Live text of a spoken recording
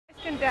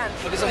Can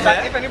dance. Okay, so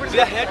we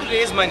are here to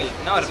raise money.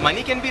 Now,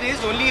 money can be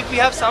raised only if we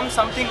have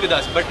something with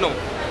us. But no,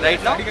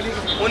 right now,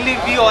 only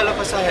we all of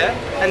us are here,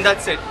 and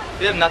that's it.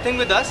 We have nothing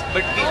with us,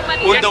 but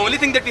the only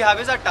thing that we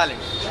have is our talent.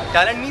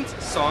 Talent means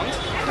songs,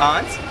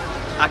 dance,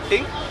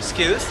 acting,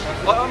 skills,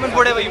 or I mean,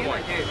 whatever you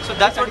want. So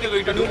that's what we're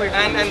going to do,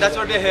 and that's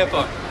what we're here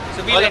for.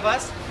 So all of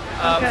us,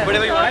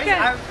 whatever you want.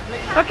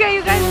 Okay,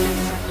 you guys.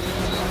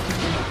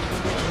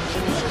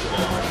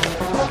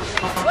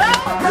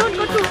 Don't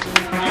go too.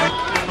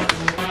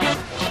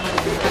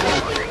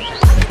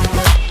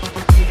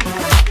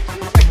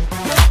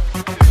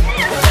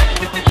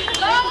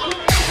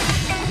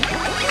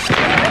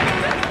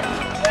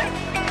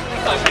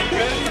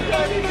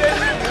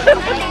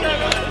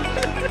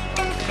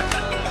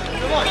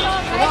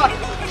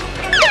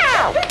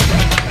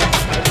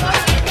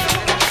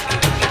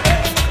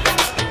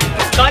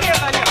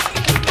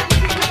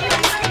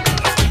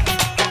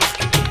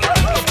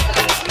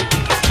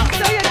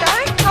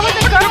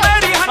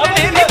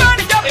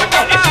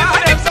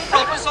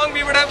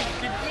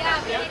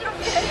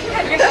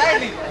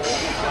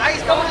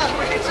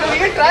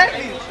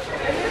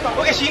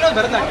 Okay, she knows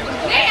Bharatanatyam.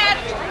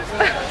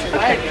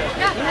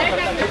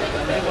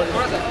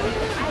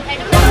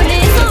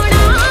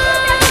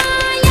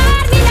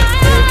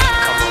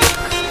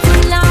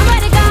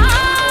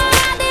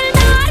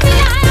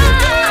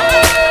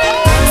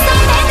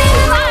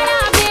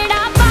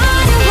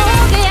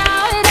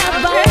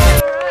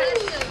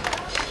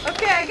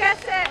 Okay, I guess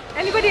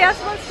anybody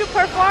else wants to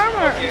perform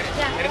or? Okay.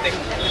 Yeah. Anything.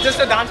 It's just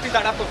a dance piece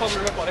that I performed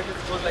in my college. It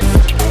goes like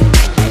this.